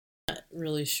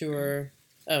really sure.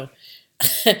 Oh,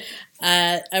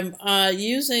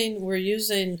 we're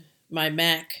using my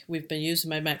Mac. We've been using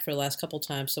my Mac for the last couple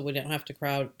times, so we don't have to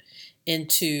crowd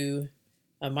into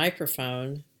a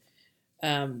microphone.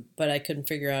 But I couldn't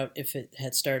figure out if it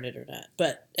had started or not.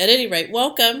 But at any rate,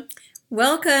 welcome.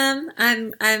 Welcome.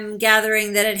 I'm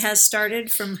gathering that it has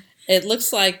started from. It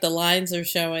looks like the lines are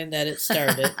showing that it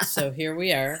started. So here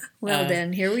we are. Well,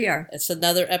 then here we are. It's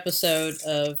another episode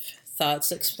of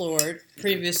Thoughts Explored,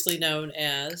 previously known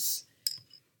As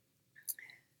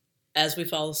We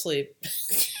Fall Asleep.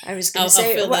 I was going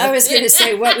to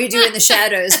say what we do in the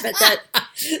shadows, but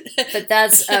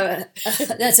that's a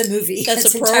movie.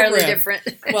 That's a entirely different.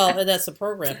 Well, and that's a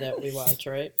program that we watch,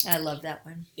 right? I love that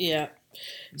one. Yeah.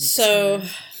 So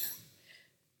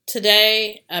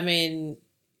today, I mean,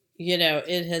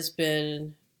 it has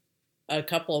been a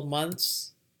couple of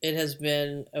months. It has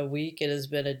been a week. It has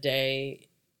been a day.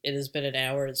 It has been an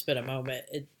hour. It's been a moment.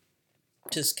 It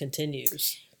just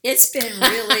continues. It's been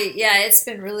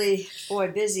really,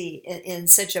 boy, busy in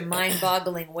such a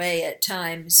mind-boggling way at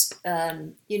times.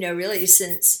 Really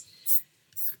since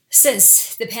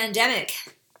the pandemic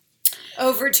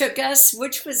overtook us,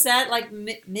 which was that like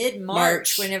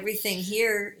mid-March when everything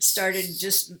here started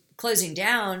just closing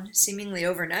down seemingly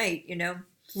overnight,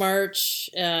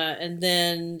 March, and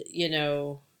then,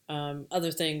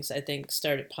 other things I think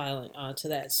started piling onto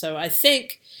that. So I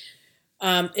think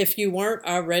if you weren't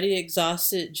already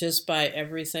exhausted just by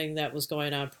everything that was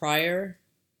going on prior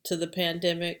to the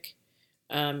pandemic,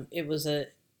 the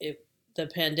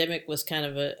pandemic was kind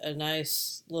of a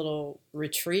nice little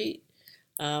retreat.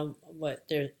 But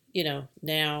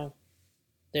now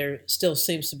there still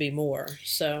seems to be more.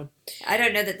 So I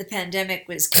don't know that the pandemic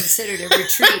was considered a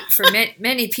retreat for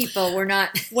many people. Were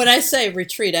not. When I say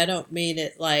retreat, I don't mean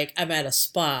it like I'm at a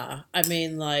spa. I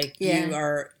mean like you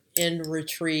are in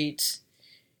retreat.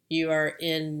 You are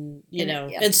in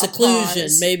in seclusion.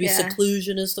 Maybe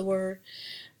seclusion is the word.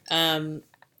 Well,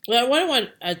 what I want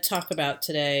to talk about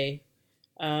today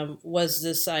is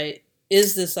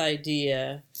this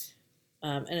idea.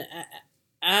 And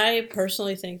I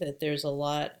personally think that there's a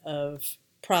lot of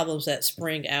problems that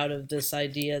spring out of this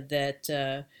idea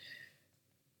that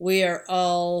we are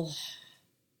all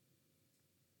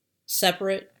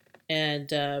separate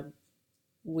and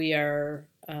we are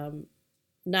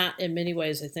not in many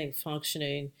ways, I think,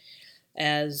 functioning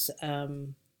as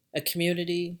a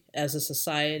community, as a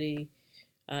society,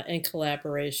 in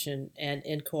collaboration and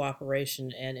in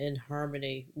cooperation and in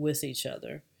harmony with each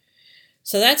other.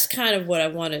 So that's kind of what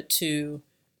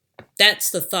that's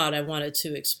the thought I wanted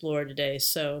to explore today.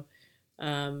 So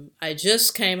I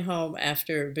just came home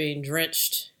after being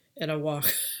drenched in a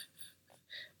walk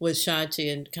with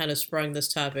Shanti and kind of sprung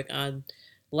this topic on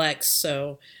Lex.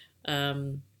 So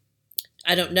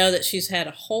I don't know that she's had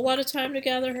a whole lot of time to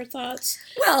gather her thoughts.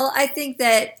 Well, I think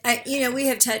that, we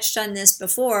have touched on this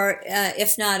before,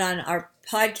 if not on our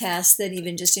podcast, then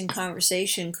even just in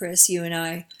conversation, Chris, you and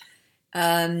I,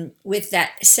 with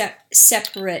that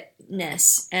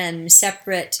separateness and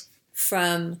separate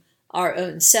from our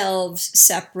own selves,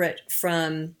 separate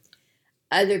from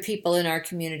other people in our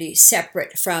community,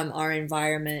 separate from our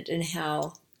environment, and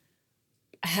how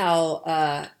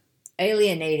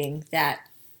alienating that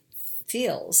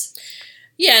feels.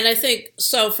 Yeah, and I think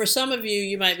so. For some of you,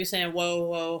 you might be saying,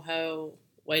 "Whoa, ho!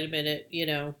 Wait a minute!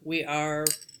 We are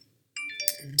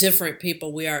different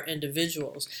people. We are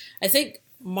individuals." I think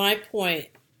my point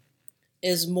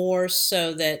is more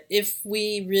so that if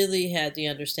we really had the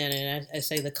understanding, and I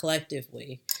say the collective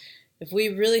we, if we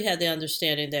really had the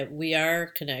understanding that we are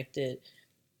connected,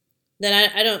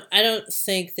 then I don't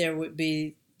think there would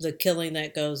be the killing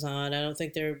that goes on. I don't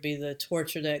think there would be the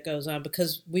torture that goes on,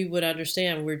 because we would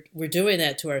understand we're doing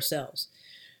that to ourselves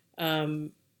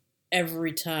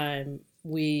every time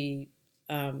we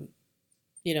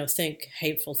think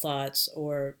hateful thoughts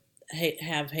or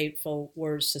have hateful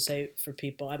words to say for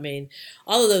people. I mean,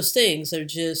 all of those things are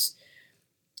just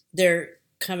they're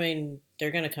going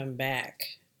to come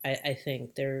back. I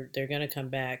think they're going to come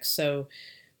back. So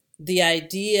the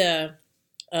idea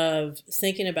of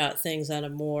thinking about things on a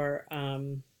more,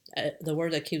 the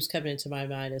word that keeps coming into my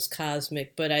mind is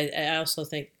cosmic, but I also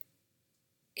think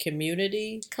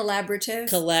community,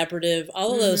 collaborative,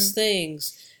 all of those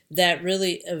things that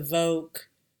really evoke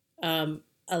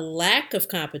a lack of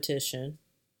competition.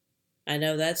 I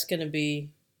know that's going to be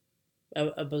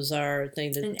a bizarre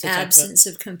thing to absence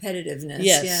of competitiveness.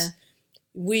 Yes. Yeah.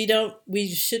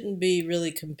 we shouldn't be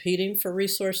really competing for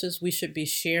resources. We should be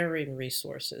sharing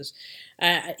resources.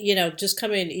 Just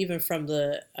coming even from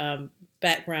the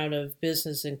background of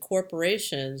business and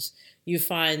corporations, you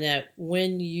find that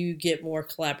when you get more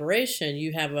collaboration,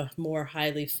 you have a more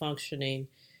highly functioning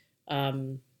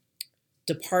um,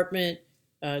 department,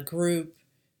 group,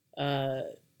 uh,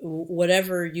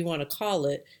 whatever you want to call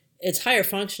it. It's higher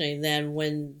functioning than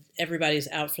when everybody's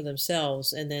out for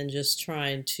themselves and then just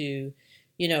trying to,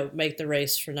 make the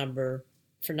race for number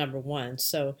one.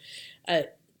 So, uh,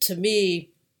 to me,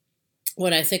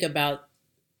 when I think about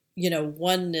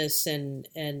oneness and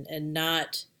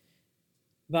not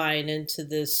buying into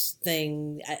this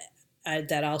thing,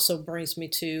 that also brings me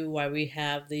to why we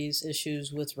have these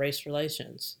issues with race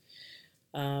relations.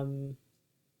 Um,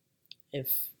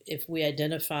 if we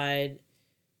identified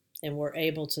and were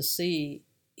able to see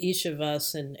each of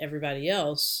us and everybody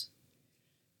else,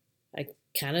 I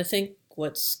kind of think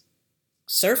what's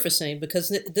surfacing,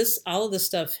 because this all of this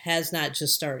stuff has not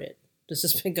just started. This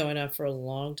has been going on for a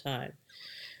long time.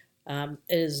 It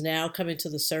is now coming to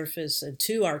the surface and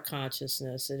to our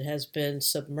consciousness. It has been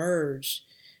submerged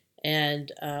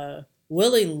and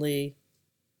willingly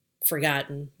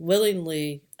forgotten,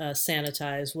 willingly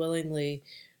sanitized, willingly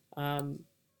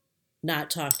not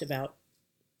talked about.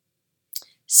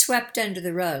 Swept under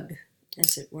the rug,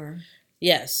 as it were.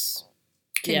 Yes.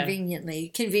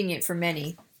 Convenient for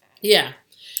many. Yeah.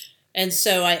 And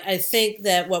so I think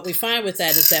that what we find with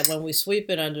that is that when we sweep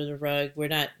it under the rug, we're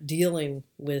not dealing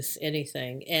with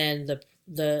anything. And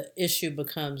the issue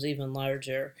becomes even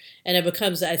larger. And it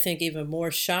becomes, I think, even more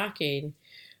shocking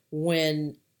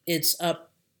when it's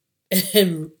up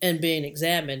and being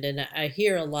examined. And I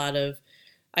hear a lot of,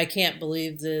 I can't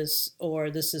believe this,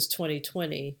 or this is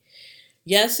 2020.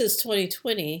 Yes, it's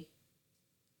 2020.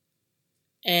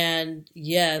 And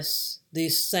yes,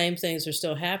 these same things are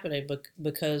still happening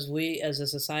because we as a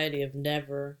society have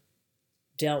never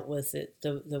dealt with it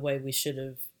the way we should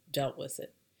have dealt with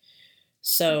it.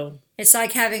 So it's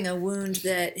like having a wound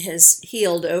that has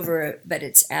healed over, but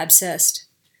it's abscessed.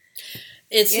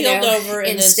 It's healed over,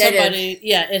 and then somebody,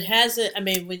 it hasn't. I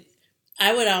mean,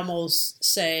 I would almost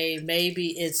say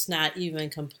maybe it's not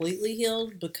even completely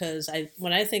healed, because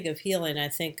when I think of healing, I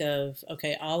think of,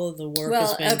 okay, all of the work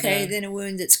has been done. Then a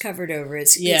wound that's covered over.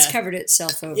 It's covered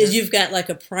itself over. You've got like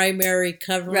a primary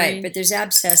covering. Right, but there's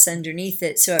abscess underneath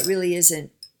it, so it really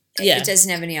isn't, it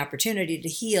doesn't have any opportunity to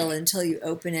heal until you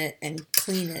open it and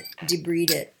clean it,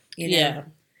 debride it, Yeah.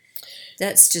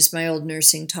 That's just my old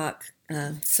nursing talk,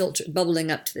 filter bubbling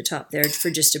up to the top there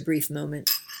for just a brief moment.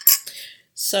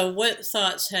 So what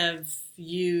thoughts what have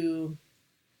you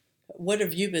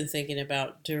been thinking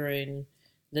about during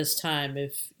this time,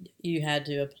 if you had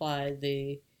to apply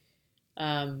the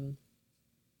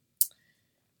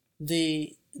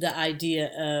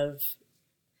idea of,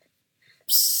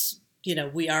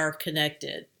 we are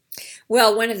connected?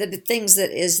 Well, one of the things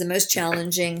that is the most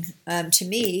challenging to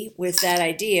me with that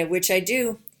idea, which I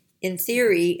do in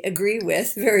theory agree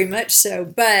with very much so,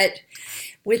 but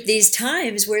with these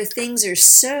times where things are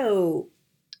so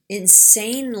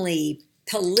insanely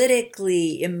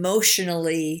politically,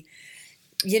 emotionally,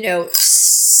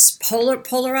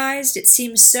 polarized, it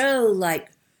seems so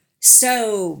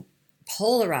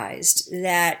polarized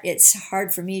that it's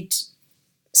hard for me to,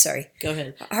 sorry. Go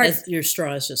ahead. Your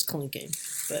straw is just clinking,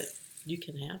 but you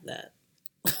can have that.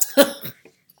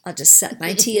 I'll just set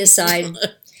my tea aside.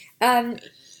 I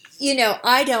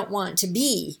don't want to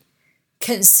be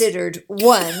considered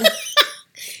one.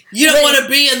 You don't want to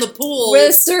be in the pool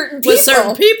with certain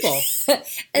people.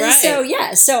 And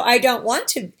right. So I don't want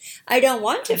to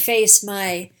face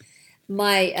my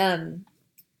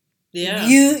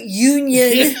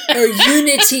union or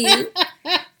unity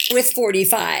with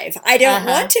 45. I don't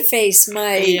want to face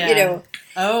my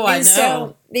Oh, I know.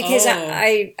 So, because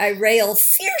I rail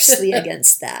fiercely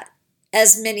against that,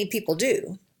 as many people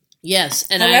do. Yes,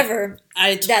 and however,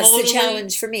 that's the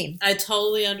challenge for me. I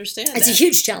totally understand. It's a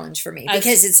huge challenge for me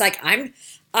because it's like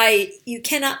you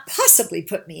cannot possibly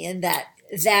put me in that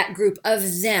group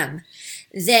of them,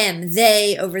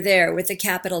 they over there with a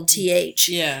capital TH.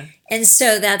 Yeah, and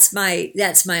so that's my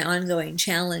ongoing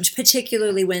challenge,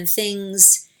 particularly when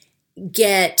things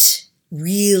get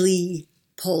really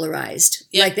polarized,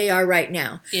 like they are right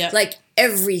now. Yeah, like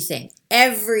everything.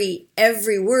 Every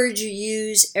word you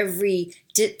use, every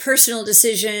personal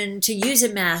decision to use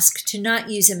a mask, to not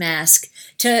use a mask,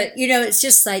 to, it's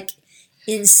just like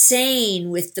insane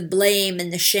with the blame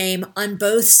and the shame on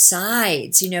both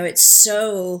sides. It's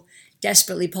so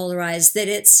desperately polarized that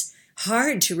it's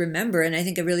hard to remember. And I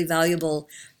think a really valuable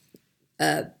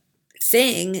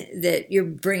thing that you're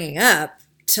bringing up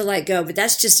to let go, but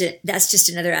that's just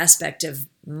another aspect of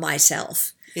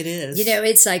myself. It is. You know,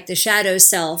 it's like the shadow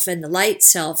self and the light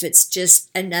self. It's just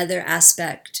another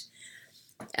aspect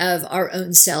of our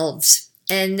own selves.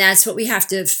 And that's what we have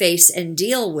to face and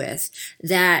deal with,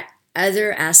 that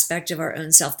other aspect of our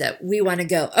own self that we want to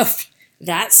go, oh,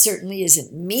 that certainly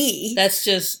isn't me. Or that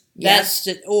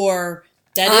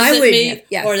isn't me,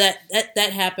 or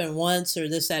that happened once, or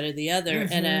this, that, or the other.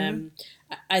 Mm-hmm. And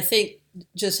I think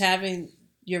just having,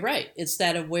 you're right, it's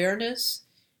that awareness,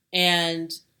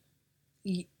 and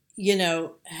you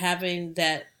know, having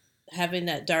that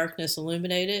darkness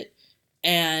illuminated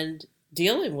and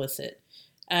dealing with it.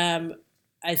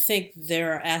 I think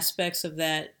there are aspects of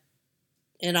that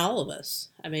in all of us.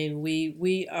 I mean,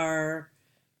 we are,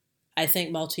 I think,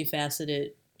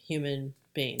 multifaceted human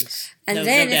beings. And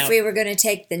if we were going to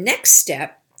take the next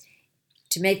step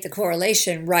to make the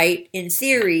correlation right, in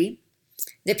theory,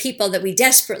 the people that we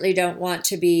desperately don't want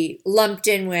to be lumped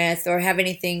in with or have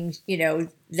anything, you know,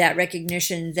 that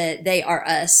recognition that they are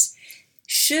us,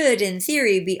 should, in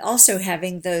theory, be also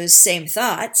having those same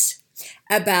thoughts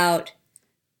about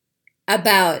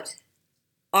us.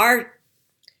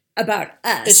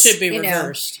 It should be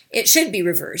reversed. It should be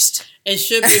reversed. It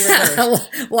should be reversed.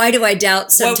 Why do I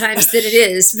doubt sometimes that it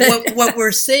is? What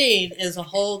we're seeing is a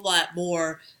whole lot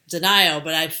more denial,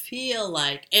 but I feel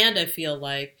like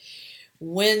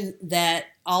when that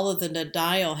all of the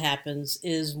denial happens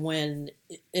is when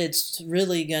it's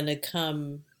really going to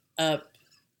come up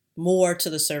more to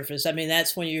the surface. I mean,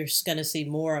 that's when you're going to see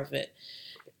more of it.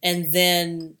 And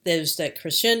then there's that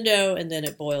crescendo, and then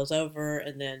it boils over,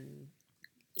 and then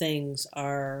things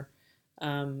are,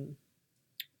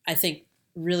 I think,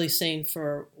 really seen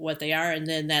for what they are. And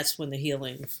then that's when the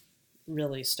healing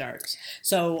really starts.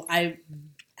 So I'm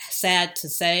sad to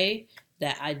say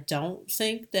that I don't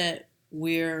think that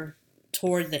we're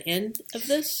toward the end of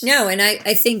this. No, and I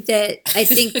think that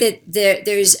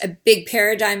there's a big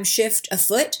paradigm shift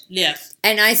afoot. Yeah.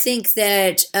 And I think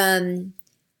that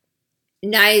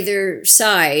neither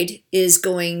side is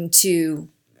going to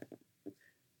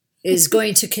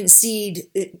concede,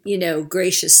 you know,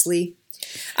 graciously.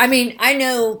 I mean, I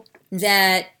know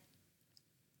that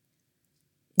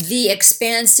the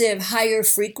expansive higher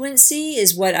frequency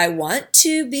is what I want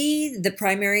to be the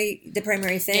primary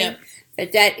thing. Yep.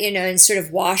 But that, you know, and sort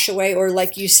of wash away, or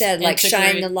like you said, like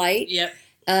shine the light. Yep.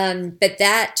 But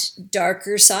that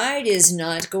darker side is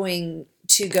not going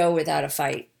to go without a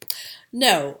fight.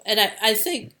 No, and I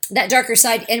think that darker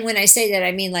side, and when I say that,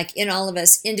 I mean like in all of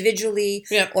us individually,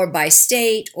 or by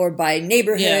state, or by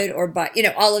neighborhood, or by, you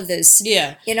know, all of those,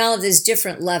 in all of those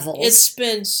different levels. It's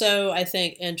been so, I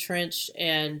think, entrenched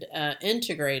and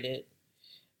integrated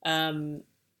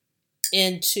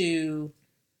into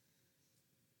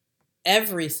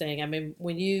everything. I mean,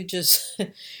 when you just,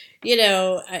 you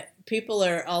know, people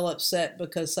are all upset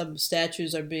because some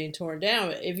statues are being torn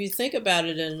down. If you think about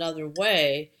it in another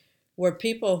way, were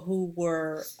people who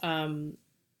were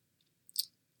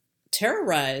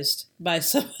terrorized by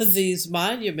some of these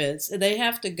monuments, and they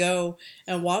have to go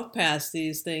and walk past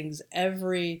these things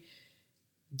every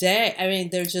day. I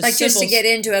mean, they're just like symbols. Just to get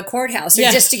into a courthouse, or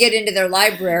just to get into their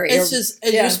library. It's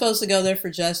you're supposed to go there for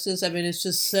justice. I mean, it's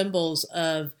just symbols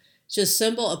of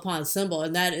symbol upon symbol,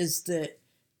 and that is the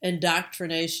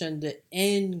indoctrination, the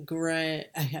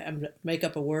I'm make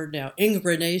up a word now,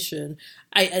 ingranation.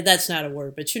 That's not a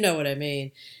word, but you know what I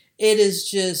mean. It is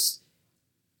just,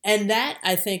 and that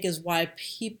I think is why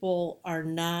people are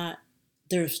not,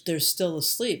 they're still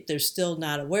asleep. They're still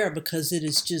not aware, because it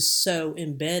is just so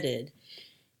embedded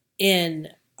in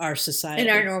our society, in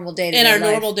our normal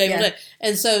day-to-day life.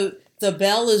 And so the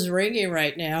bell is ringing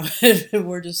right now, and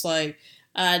we're just like,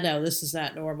 no, this is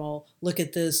not normal. Look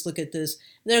at this. Look at this.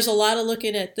 There's a lot of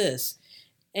looking at this.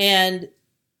 And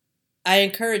I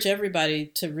encourage everybody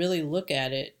to really look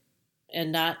at it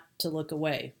and not to look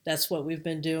away. That's what we've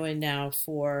been doing now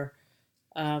for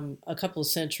a couple of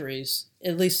centuries,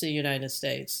 at least in the United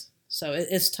States. So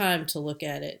it's time to look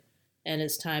at it, and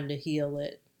it's time to heal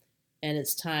it, and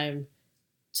it's time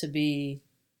to be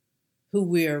who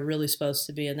we are really supposed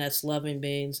to be, and that's loving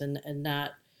beings, and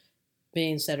not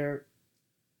beings that are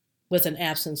with an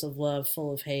absence of love,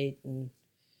 full of hate, and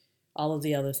all of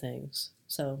the other things.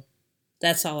 So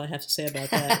that's all I have to say about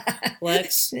that.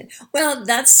 Lex? Well,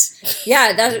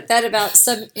 that about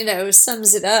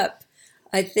sums it up.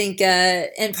 I think,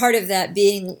 and part of that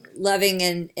being loving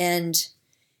and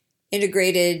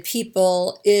integrated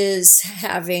people is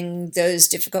having those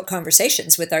difficult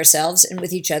conversations with ourselves and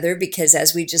with each other, because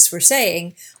as we just were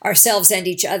saying, ourselves and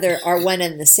each other are one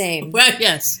and the same. Right,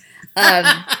 yes.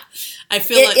 I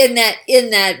feel like in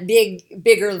that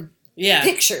bigger yeah,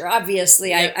 picture. Obviously,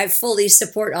 Yep. I fully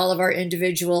support all of our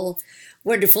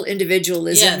wonderful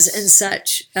individualisms Yes. and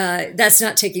such. That's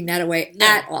not taking that away No.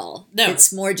 at all. No.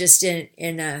 It's more just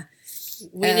in a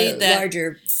we need that.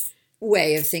 larger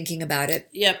way of thinking about it.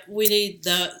 Yep, we need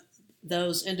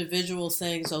those individual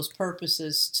things, those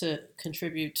purposes to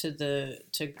contribute to the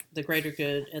greater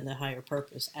good and the higher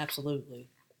purpose. Absolutely.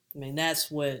 I mean,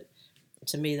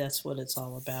 to me, that's what it's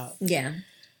all about. Yeah.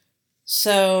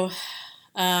 So,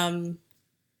 wow,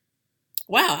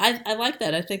 I like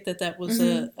that. I think that was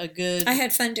a good. I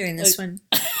had fun doing this one.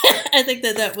 I think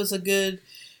that was a good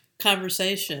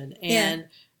conversation, and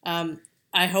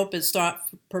I hope it's thought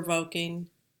provoking.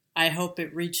 I hope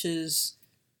it reaches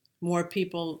more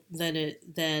people than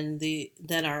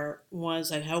our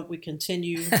ones. I hope we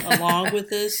continue along with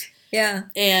this. Yeah.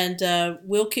 And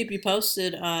we'll keep you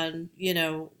posted on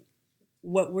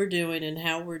what we're doing and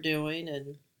how we're doing,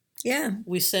 and yeah,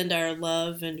 we send our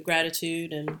love and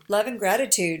gratitude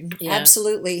gratitude. Yeah.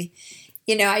 Absolutely.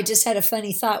 I just had a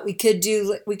funny thought. We could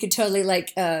totally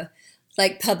like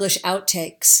publish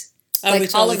outtakes. Oh,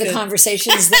 like all of the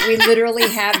conversations that we literally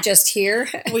have just here.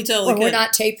 We totally when we're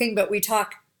not taping, but we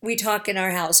talk in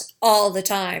our house all the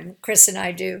time. Chris and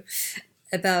I do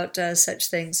about such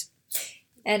things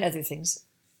and other things.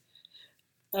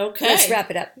 Okay. Let's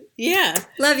wrap it up. Yeah.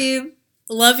 Love you.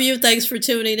 Love you. Thanks for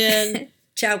tuning in.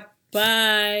 Ciao.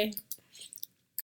 Bye.